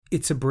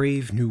It's a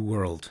brave new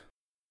world.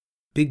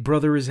 Big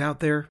Brother is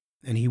out there,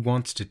 and he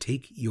wants to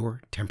take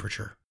your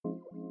temperature.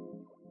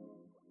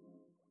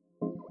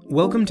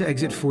 Welcome to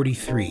Exit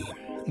 43,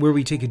 where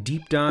we take a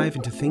deep dive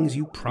into things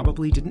you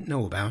probably didn't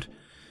know about.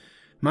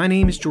 My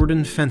name is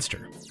Jordan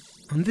Fenster.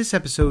 On this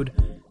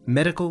episode,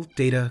 medical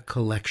data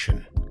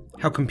collection,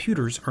 how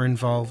computers are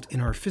involved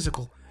in our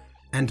physical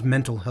and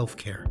mental health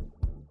care.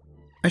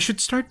 I should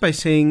start by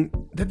saying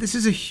that this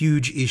is a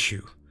huge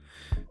issue.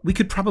 We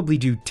could probably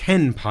do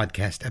 10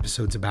 podcast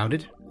episodes about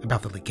it,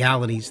 about the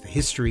legalities, the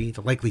history,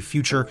 the likely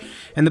future,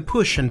 and the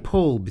push and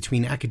pull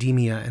between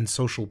academia and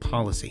social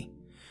policy.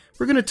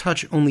 We're going to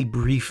touch only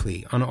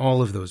briefly on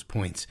all of those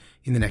points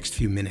in the next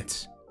few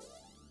minutes.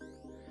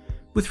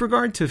 With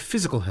regard to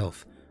physical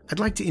health, I'd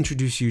like to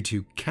introduce you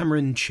to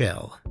Cameron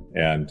Chell.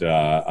 And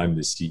I'm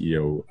the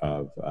CEO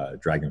of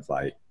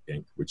Dragonfly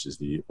Inc., which is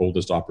the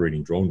oldest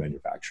operating drone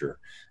manufacturer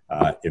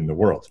in the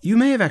world. You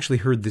may have actually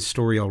heard this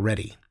story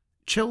already.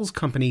 Chell's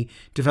company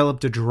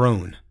developed a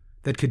drone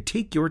that could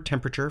take your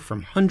temperature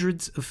from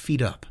hundreds of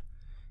feet up.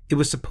 It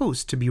was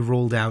supposed to be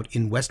rolled out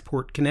in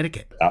Westport,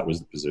 Connecticut. That was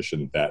the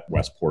position that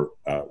Westport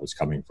was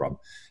coming from.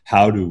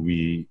 How do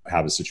we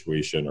have a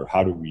situation, or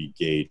how do we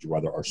gauge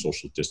whether our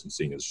social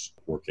distancing is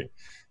working?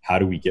 How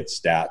do we get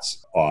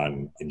stats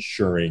on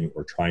ensuring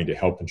or trying to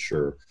help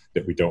ensure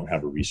that we don't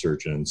have a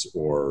resurgence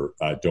or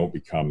don't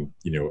become,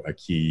 a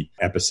key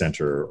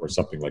epicenter or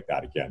something like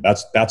that again?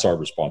 That's our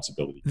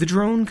responsibility. The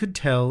drone could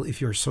tell if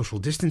you're social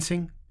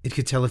distancing. It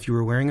could tell if you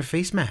were wearing a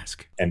face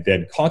mask. And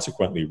then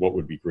consequently, what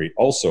would be great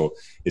also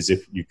is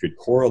if you could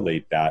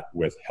correlate that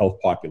with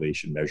health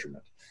population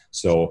measurement.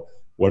 So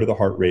what are the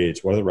heart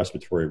rates? What are the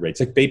respiratory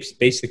rates? Like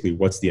basically,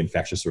 what's the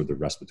infectious or the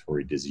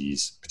respiratory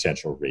disease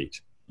potential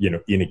rate,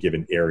 in a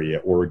given area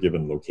or a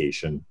given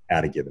location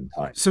at a given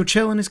time. So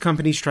Chell and his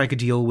company strike a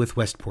deal with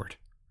Westport.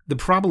 The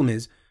problem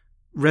is,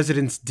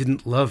 residents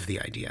didn't love the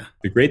idea.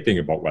 The great thing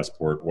about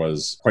Westport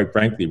was, quite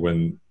frankly,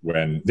 when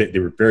they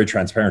were very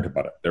transparent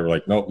about it. They were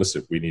like, no,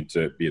 listen, we need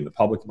to be in the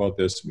public about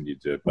this. We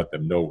need to let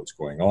them know what's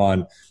going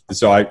on. And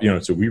so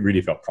so we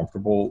really felt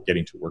comfortable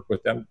getting to work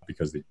with them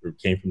because they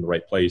came from the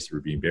right place. They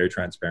were being very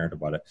transparent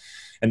about it.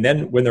 And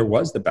then when there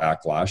was the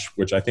backlash,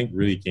 which I think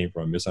really came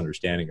from a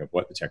misunderstanding of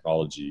what the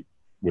technology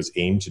was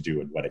aimed to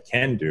do and what it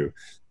can do,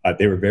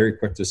 they were very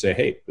quick to say,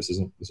 hey, this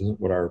isn't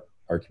what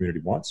our community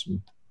wants,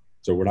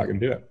 so we're not going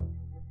to do it.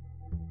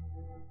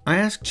 I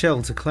asked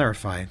Chell to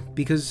clarify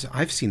because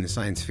I've seen the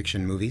science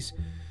fiction movies.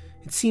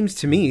 It seems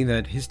to me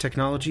that his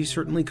technology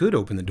certainly could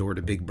open the door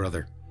to Big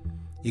Brother.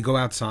 You go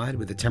outside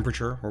with a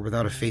temperature or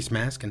without a face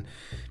mask, and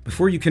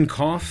before you can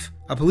cough,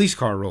 a police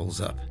car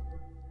rolls up.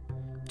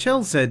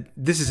 Chell said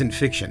this isn't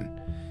fiction.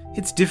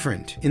 It's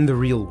different in the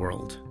real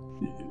world.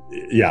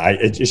 Yeah,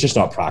 it's just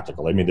not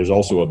practical. I mean, there's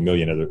also a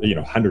million other,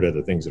 100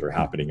 other things that are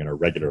happening in our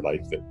regular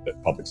life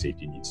that public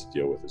safety needs to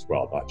deal with as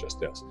well, not just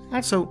this.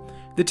 Also,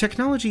 the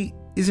technology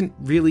isn't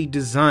really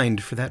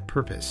designed for that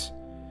purpose.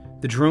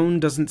 The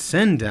drone doesn't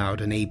send out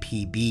an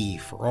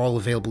APB for all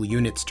available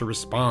units to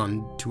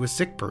respond to a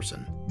sick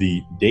person.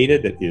 The data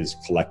that is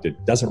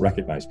collected doesn't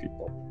recognize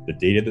people. The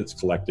data that's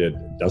collected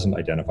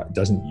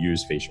doesn't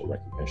use facial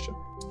recognition.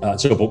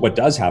 But what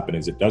does happen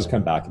is it does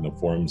come back in the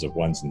forms of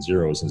ones and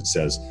zeros, and it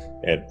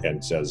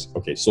says,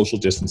 okay, social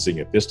distancing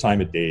at this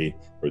time of day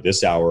or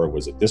this hour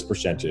was at this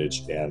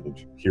percentage,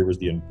 and here was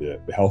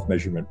the health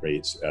measurement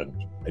rates, and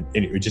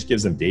it just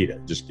gives them data,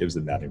 it just gives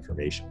them that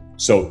information.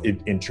 So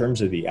in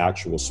terms of the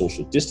actual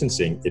social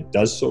distancing, it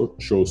does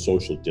show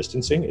social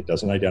distancing. It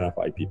doesn't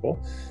identify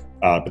people.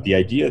 But the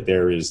idea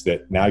there is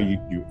that now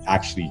you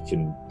actually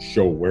can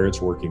show where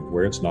it's working,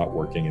 where it's not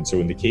working. And so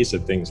in the case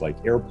of things like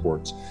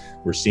airports,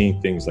 we're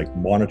seeing things like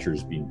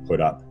monitors being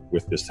put up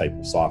with this type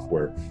of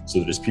software so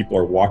that as people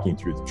are walking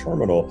through the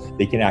terminal,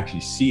 they can actually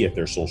see if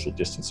they're social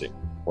distancing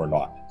or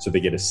not. So they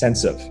get a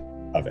sense of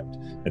it.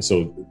 And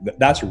so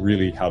that's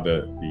really how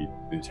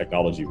the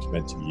technology was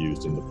meant to be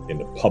used in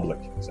the public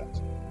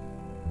sense.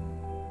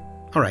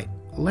 All right,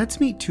 let's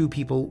meet two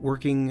people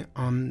working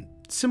on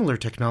similar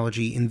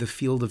technology in the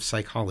field of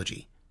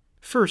psychology.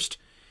 First,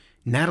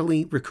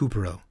 Natalie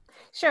Recupero.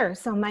 Sure.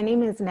 So my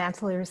name is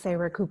Natalie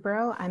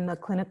Recupero. I'm the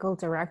clinical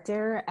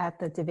director at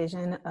the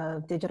Division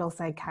of Digital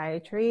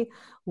Psychiatry,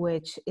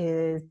 which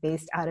is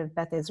based out of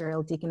Beth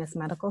Israel Deaconess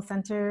Medical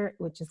Center,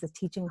 which is a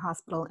teaching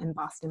hospital in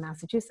Boston,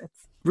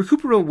 Massachusetts.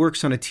 Recupero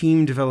works on a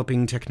team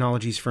developing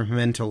technologies for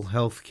mental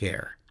health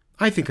care.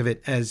 I think of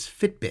it as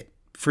Fitbit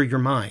for your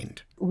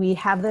mind. We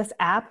have this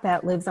app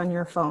that lives on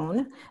your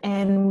phone,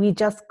 and we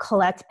just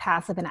collect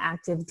passive and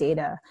active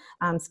data,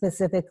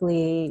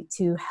 specifically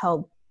to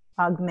help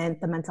augment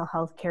the mental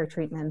health care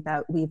treatment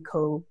that we've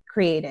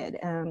co-created.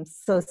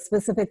 So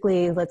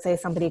specifically, let's say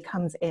somebody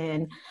comes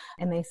in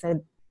and they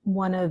said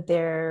one of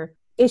their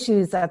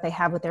issues that they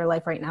have with their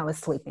life right now is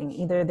sleeping.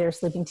 Either they're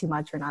sleeping too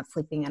much or not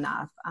sleeping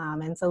enough.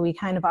 And so we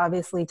kind of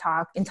obviously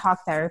talk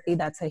therapy,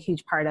 that's a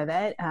huge part of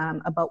it,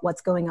 about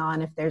what's going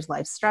on, if there's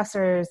life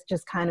stressors,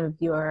 just kind of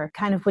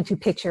what you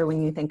picture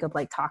when you think of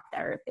like talk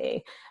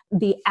therapy.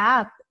 The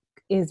app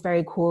is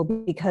very cool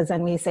because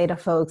then we say to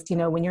folks,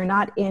 when you're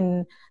not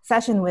in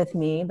session with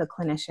me, the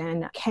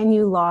clinician, can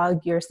you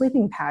log your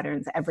sleeping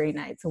patterns every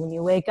night? So when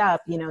you wake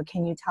up,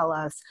 can you tell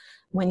us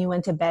when you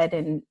went to bed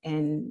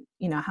and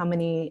how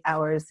many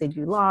hours did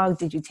you log?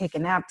 Did you take a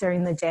nap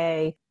during the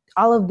day?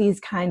 All of these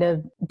kind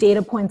of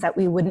data points that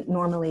we wouldn't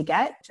normally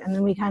get. And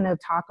then we kind of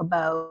talk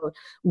about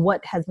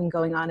what has been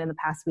going on in the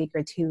past week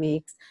or 2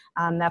 weeks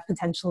that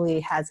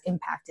potentially has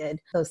impacted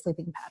those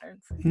sleeping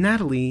patterns.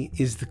 Natalie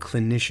is the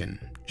clinician.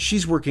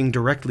 She's working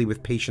directly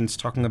with patients,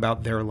 talking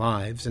about their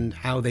lives and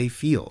how they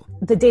feel.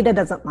 The data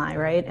doesn't lie,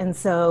 right? And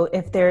so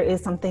if there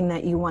is something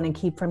that you want to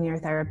keep from your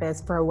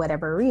therapist for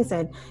whatever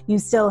reason, you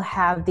still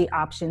have the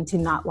option to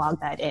not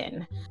log that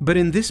in. But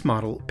in this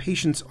model,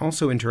 patients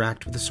also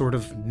interact with a sort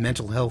of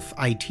mental health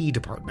IT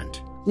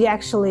department.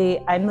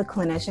 I'm the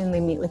clinician, they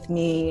meet with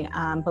me,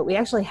 but we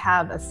actually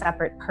have a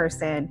separate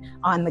person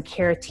on the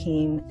care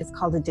team. It's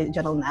called a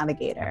digital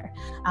navigator.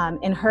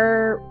 And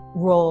her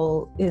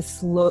role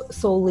is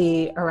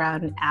solely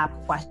around app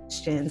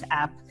questions,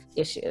 app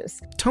issues.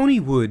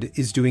 Tony Wood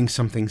is doing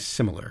something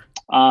similar.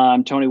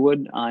 I'm Tony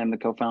Wood. I'm the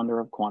co-founder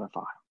of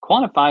Quantify.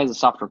 Quantify is a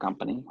software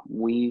company.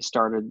 We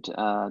started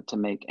to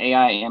make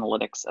AI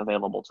analytics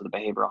available to the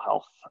behavioral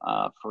health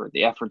for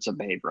the efforts of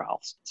behavioral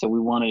health. So we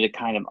wanted to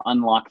kind of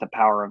unlock the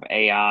power of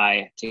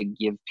AI to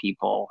give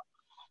people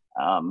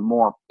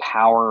more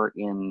power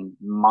in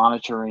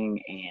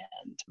monitoring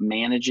and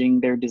managing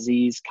their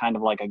disease, kind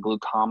of like a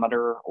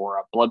glucometer or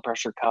a blood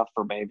pressure cuff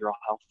for behavioral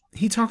health.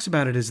 He talks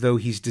about it as though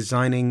he's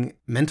designing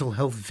mental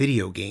health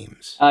video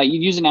games. You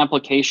use an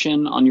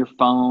application on your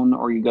phone,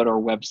 or you go to our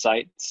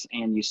website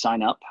and you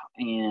sign up,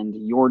 and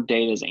your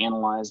data is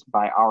analyzed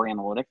by our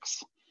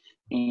analytics,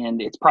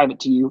 and it's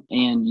private to you,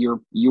 and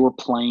you're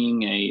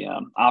playing a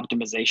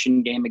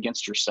optimization game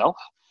against yourself.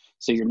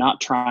 So you're not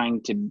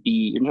trying to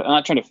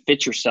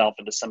fit yourself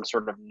into some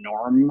sort of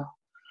norm.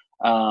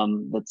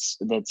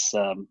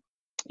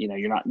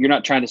 You're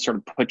not trying to sort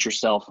of put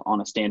yourself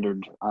on a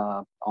standard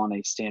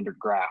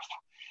graph.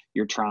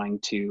 You're trying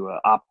to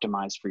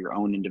optimize for your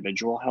own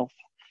individual health.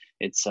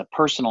 It's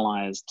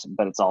personalized,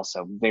 but it's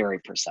also very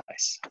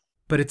precise.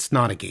 But it's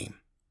not a game.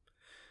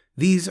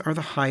 These are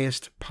the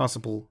highest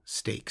possible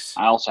stakes.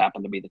 I also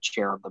happen to be the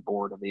chair of the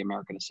board of the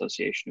American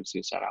Association of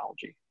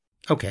Suicidology.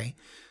 Okay,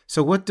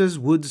 so what does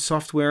Wood's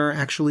software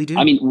actually do?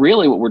 I mean,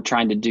 really what we're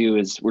trying to do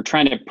is we're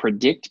trying to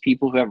predict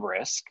people who have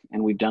risk,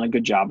 and we've done a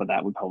good job of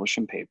that. We publish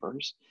some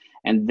papers.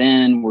 And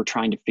then we're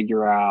trying to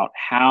figure out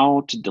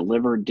how to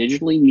deliver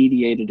digitally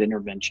mediated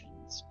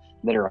interventions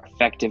that are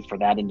effective for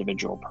that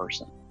individual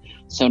person.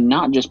 So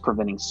not just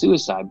preventing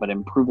suicide, but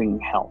improving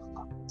health.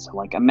 So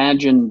like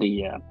imagine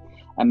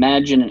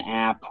an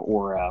app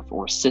or a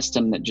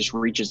system that just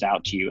reaches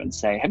out to you and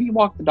say, have you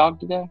walked the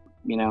dog today?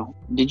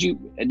 Did you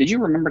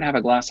remember to have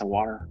a glass of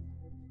water?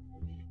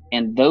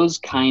 And those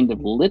kind of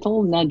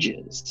little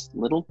nudges,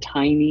 little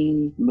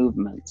tiny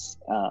movements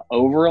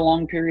over a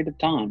long period of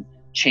time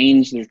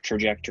change the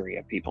trajectory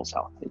of people's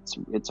health. It's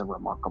a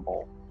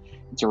remarkable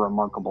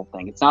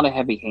thing. It's not a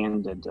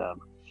heavy-handed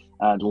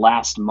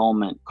last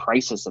moment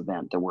crisis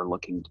event that we're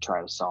looking to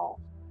try to solve.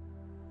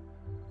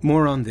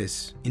 More on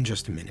this in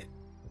just a minute.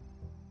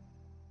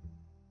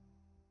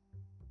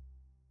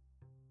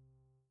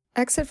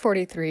 Exit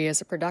 43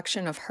 is a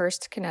production of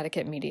Hearst,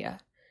 Connecticut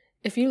Media.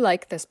 If you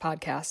like this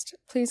podcast,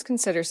 please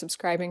consider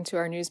subscribing to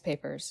our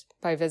newspapers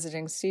by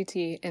visiting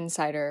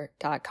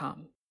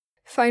ctinsider.com.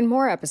 Find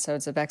more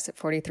episodes of Exit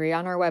 43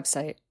 on our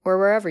website or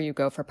wherever you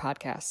go for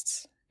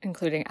podcasts,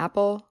 including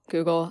Apple,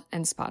 Google,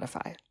 and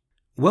Spotify.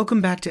 Welcome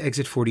back to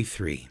Exit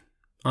 43.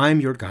 I'm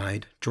your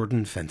guide,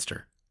 Jordan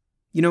Fenster.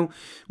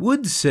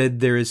 Wood said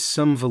there is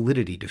some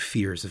validity to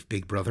fears of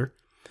Big Brother.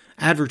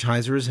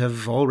 Advertisers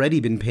have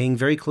already been paying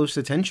very close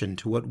attention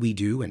to what we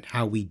do and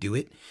how we do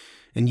it,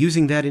 and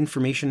using that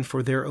information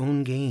for their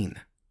own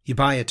gain. You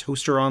buy a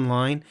toaster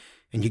online,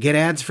 and you get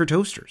ads for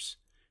toasters.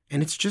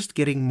 And it's just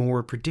getting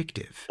more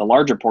predictive. The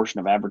larger portion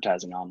of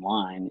advertising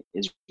online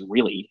is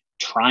really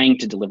trying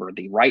to deliver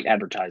the right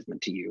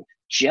advertisement to you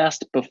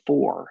just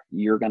before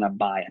you're going to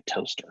buy a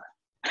toaster.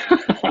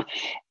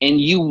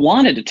 And you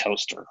wanted a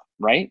toaster,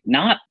 right?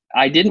 Not,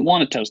 I didn't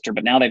want a toaster,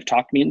 but now they've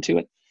talked me into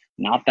it.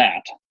 Not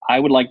that. I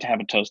would like to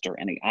have a toaster,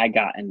 and the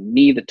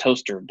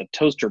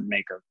toaster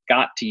maker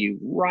got to you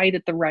right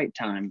at the right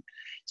time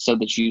so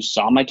that you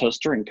saw my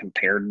toaster and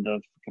compared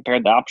the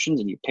options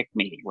and you picked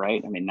me,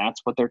 right? I mean,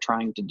 that's what they're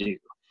trying to do.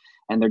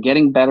 And they're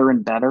getting better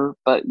and better,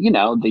 but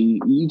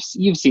you've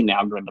seen the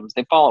algorithms.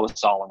 They follow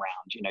us all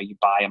around. You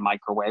buy a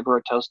microwave or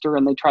a toaster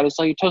and they try to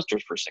sell you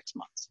toasters for 6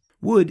 months.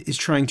 Wood is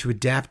trying to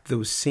adapt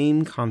those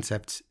same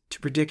concepts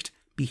to predict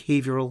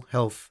behavioral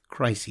health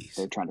crises.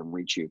 They're trying to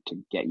reach you to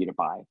get you to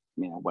buy,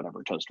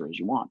 whatever toaster is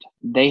you want.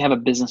 They have a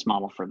business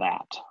model for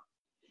that.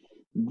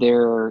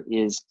 There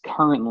is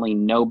currently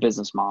no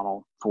business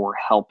model for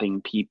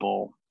helping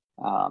people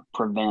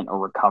prevent or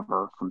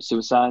recover from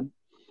suicide,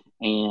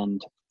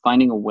 and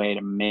finding a way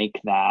to make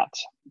that,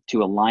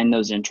 to align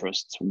those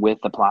interests with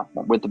the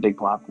platform, with the big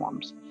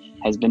platforms,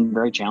 has been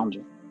very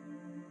challenging.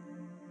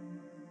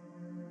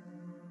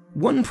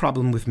 One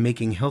problem with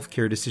making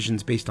healthcare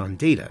decisions based on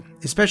data,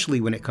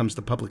 especially when it comes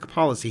to public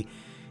policy,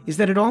 is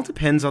that it all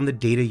depends on the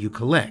data you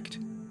collect.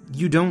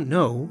 You don't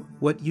know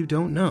what you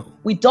don't know.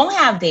 We don't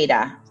have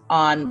data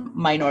on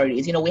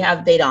minorities. We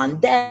have data on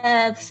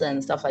deaths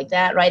and stuff like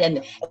that, right?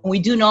 And we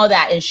do know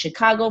that in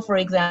Chicago, for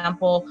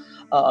example,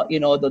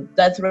 the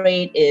death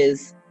rate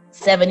is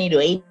 70 to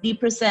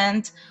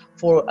 80%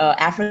 for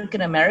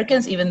African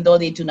Americans, even though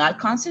they do not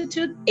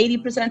constitute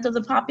 80% of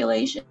the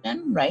population,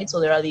 right?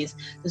 So there are these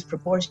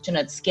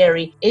disproportionate,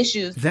 scary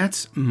issues.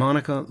 That's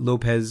Monica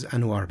Lopez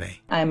Anuarbe.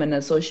 I'm an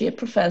associate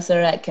professor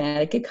at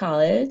Connecticut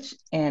College,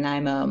 and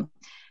I'm a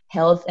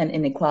health and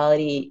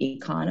inequality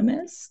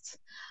economist.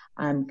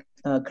 I'm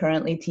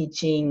currently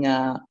teaching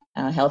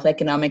health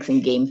economics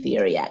and game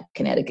theory at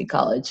Connecticut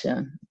College,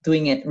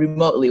 doing it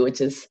remotely, which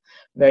is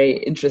very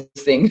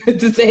interesting,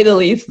 to say the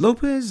least.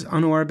 Lopez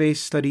Anuarbe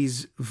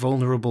studies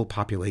vulnerable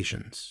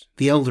populations,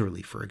 the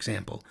elderly, for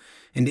example,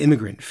 and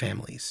immigrant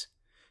families.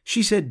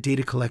 She said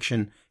data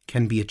collection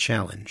can be a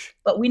challenge.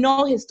 But we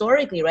know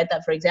historically, right,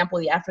 that, for example,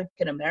 the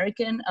African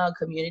American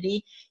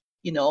community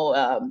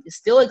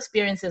still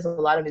experiences a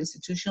lot of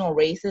institutional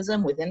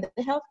racism within the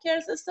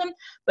healthcare system.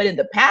 But in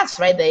the past,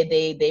 right,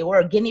 they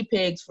were guinea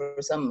pigs for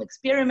some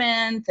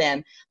experiment,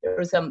 and there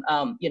were some,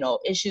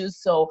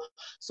 issues. So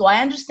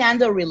I understand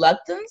the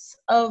reluctance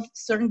of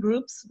certain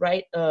groups,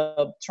 right,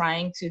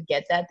 trying to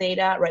get that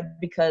data, right,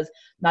 because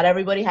not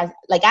everybody has,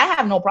 like, I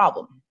have no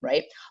problem,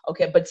 right?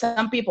 Okay, but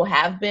some people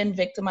have been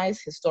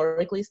victimized,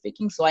 historically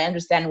speaking, so I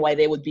understand why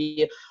they would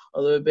be a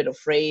little bit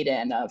afraid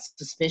and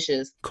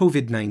suspicious.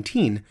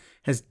 COVID-19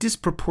 has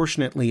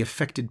disproportionately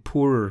affected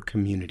poorer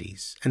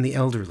communities and the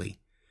elderly,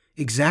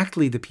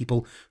 exactly the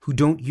people who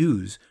don't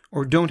use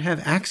or don't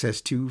have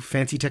access to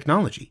fancy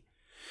technology.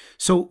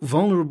 So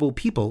vulnerable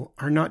people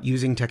are not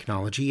using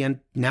technology,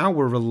 and now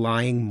we're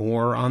relying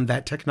more on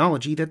that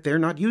technology that they're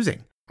not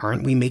using.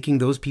 Aren't we making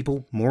those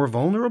people more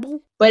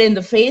vulnerable? But in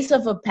the face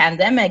of a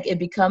pandemic, it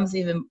becomes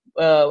even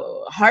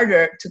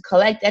harder to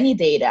collect any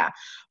data,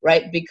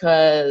 right?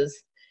 Because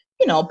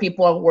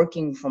people are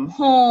working from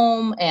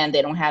home and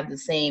they don't have the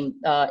same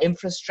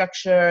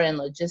infrastructure and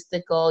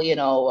logistical,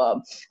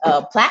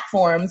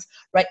 platforms,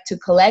 right, to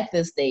collect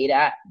this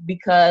data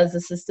because the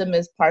system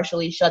is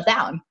partially shut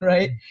down,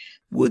 right?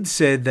 Wood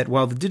said that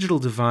while the digital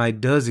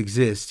divide does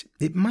exist,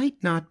 it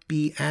might not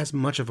be as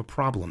much of a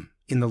problem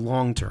in the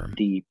long term.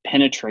 The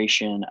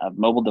penetration of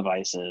mobile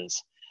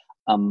devices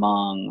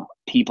among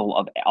people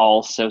of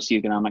all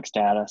socioeconomic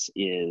status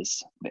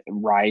is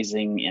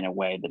rising in a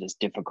way that is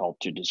difficult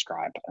to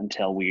describe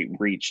until we're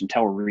reaching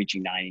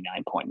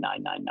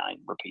 99.999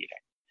 repeating.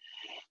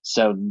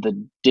 So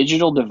the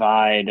digital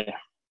divide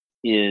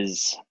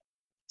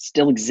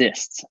still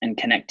exists, and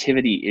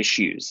connectivity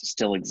issues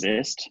still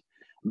exist,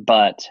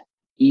 but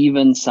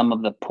even some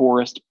of the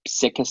poorest,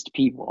 sickest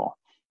people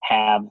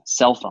have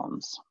cell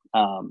phones,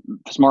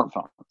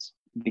 smartphones,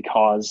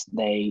 because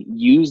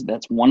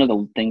that's one of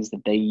the things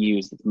that they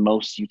use that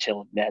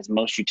has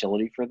most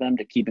utility for them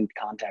to keep in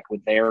contact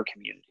with their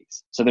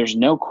communities. So there's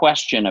no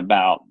question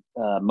about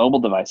mobile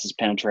devices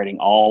penetrating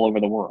all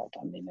over the world.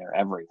 I mean, they're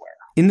everywhere.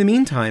 In the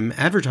meantime,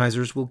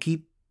 advertisers will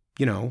keep,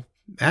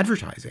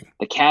 advertising.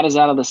 The cat is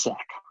out of the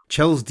sack.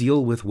 Chell's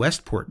deal with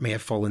Westport may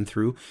have fallen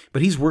through,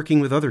 but he's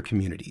working with other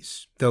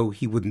communities, though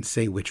he wouldn't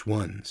say which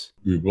ones.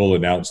 We will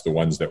announce the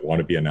ones that want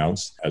to be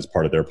announced as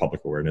part of their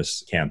public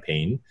awareness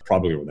campaign,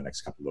 probably over the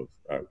next couple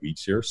of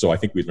weeks here. So I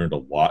think we learned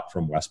a lot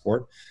from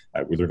Westport.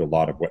 We learned a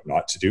lot of what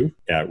not to do,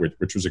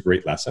 which was a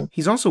great lesson.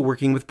 He's also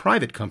working with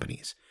private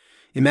companies.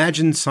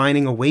 Imagine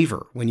signing a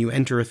waiver when you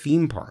enter a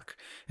theme park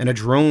and a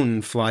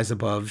drone flies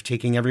above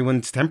taking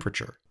everyone's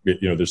temperature.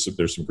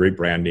 There's some great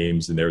brand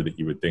names in there that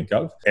you would think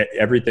of.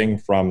 Everything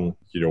from,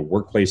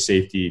 workplace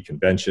safety,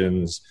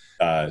 conventions,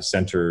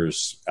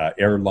 centers,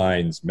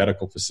 airlines,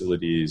 medical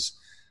facilities,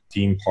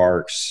 theme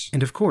parks.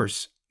 And of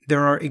course,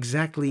 there are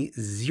exactly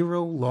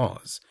 0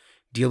 laws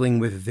dealing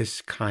with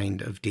this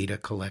kind of data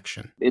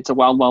collection. It's a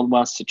wild, wild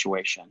west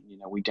situation.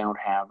 We don't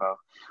have a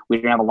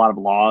lot of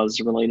laws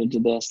related to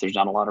this. There's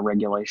not a lot of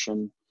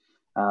regulation.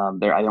 I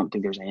don't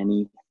think there's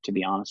any, to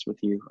be honest with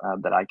you,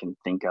 that I can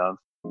think of.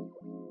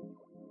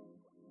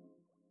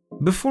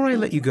 Before I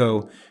let you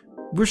go,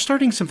 we're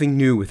starting something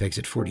new with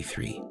Exit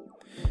 43.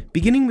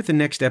 Beginning with the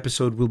next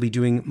episode, we'll be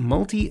doing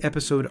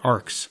multi-episode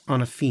arcs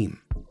on a theme,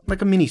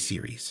 like a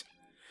mini-series.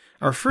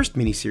 Our first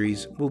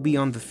mini-series will be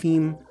on the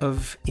theme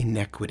of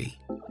inequity.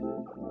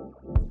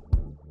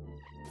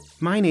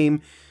 My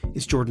name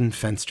is Jordan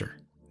Fenster.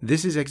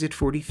 This is Exit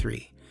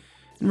 43.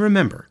 And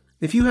remember,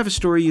 if you have a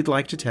story you'd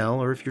like to tell,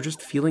 or if you're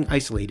just feeling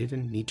isolated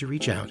and need to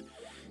reach out,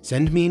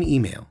 send me an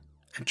email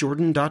at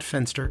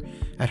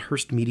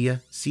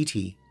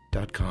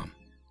jordan.fenster@hearstmediact.com.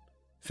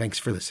 Thanks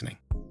for listening.